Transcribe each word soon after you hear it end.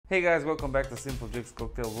Hey guys, welcome back to Simple Drinks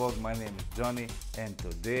Cocktail Vlog. My name is Johnny and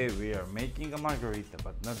today we are making a margarita,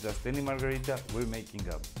 but not just any margarita, we're making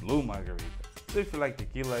a blue margarita. So if you like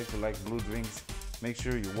tequila, if you like blue drinks, make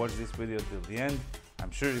sure you watch this video till the end.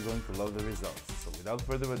 I'm sure you're going to love the results. So without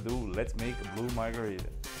further ado, let's make a blue margarita.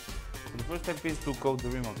 So the first step is to coat the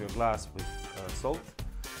rim of your glass with salt.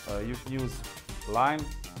 You can use lime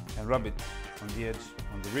and rub it on the edge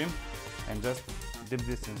on the rim and just dip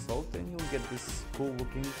this in salt and you'll get this cool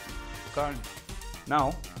looking garnish.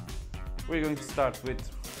 Now we're going to start with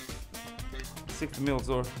 60 ml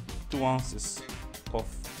or 2 ounces of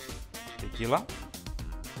tequila.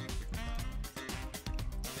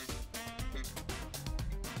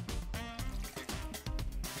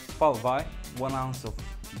 Followed by 1 ounce of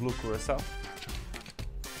blue Curacao.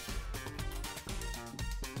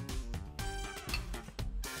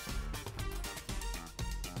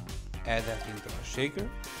 Add that into our shaker.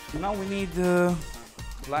 Now we need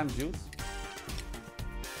lime juice.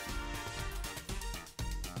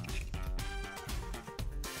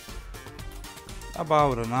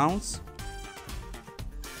 About 1 ounce.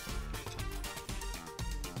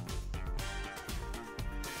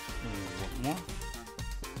 One more.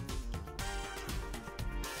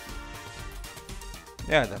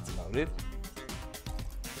 Yeah, that's about it.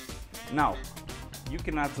 Now, you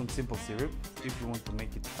can add some simple syrup if you want to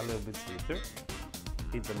make it a little bit sweeter.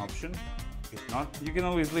 It's an option. If not, you can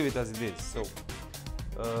always leave it as it is.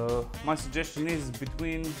 So, my suggestion is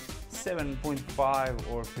between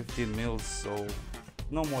 7.5 or 15 mils, so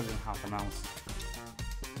no more than half an ounce.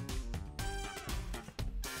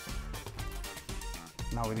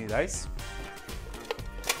 Now we need ice.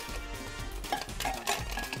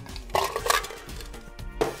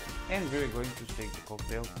 And we're going to shake the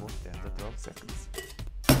cocktail for 10 to 12 seconds.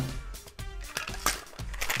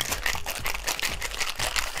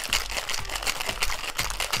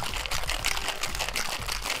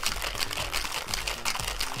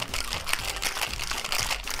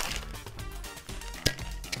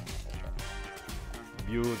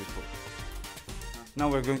 Beautiful. Now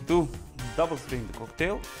we're going to double strain the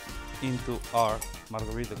cocktail into our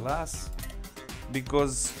margarita glass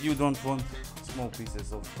because you don't want small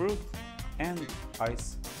pieces of fruit and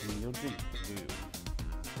ice in your drink, do you?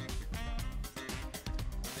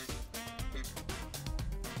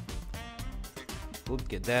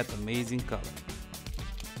 Look at that amazing color.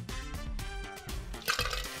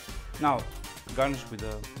 Now garnish with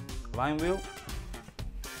a lime wheel.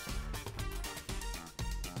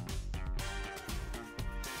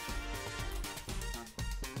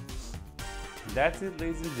 That's it,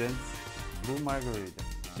 ladies and gents, blue margarita.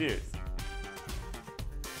 Cheers!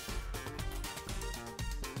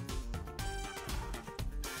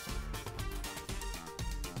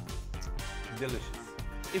 Delicious.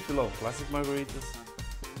 If you love classic margaritas,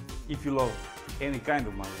 if you love any kind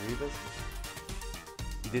of margaritas,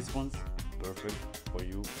 this one's perfect for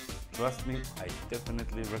you. Trust me, I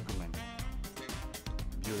definitely recommend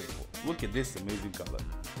it. Beautiful. Look at this amazing color.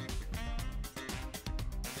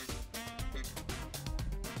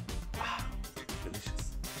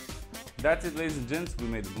 Delicious. That's it, ladies and gents, we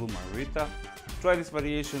made the blue margarita. Try this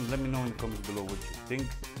variation, let me know in the comments below what you think.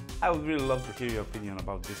 I would really love to hear your opinion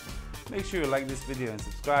about this one. Make sure you like this video and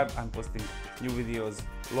subscribe. I'm posting new videos,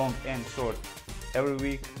 long and short, every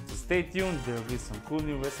week. So stay tuned, there will be some cool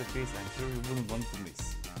new recipes I'm sure you wouldn't want to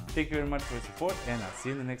miss. Thank you very much for your support and I'll see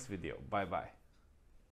you in the next video. Bye bye.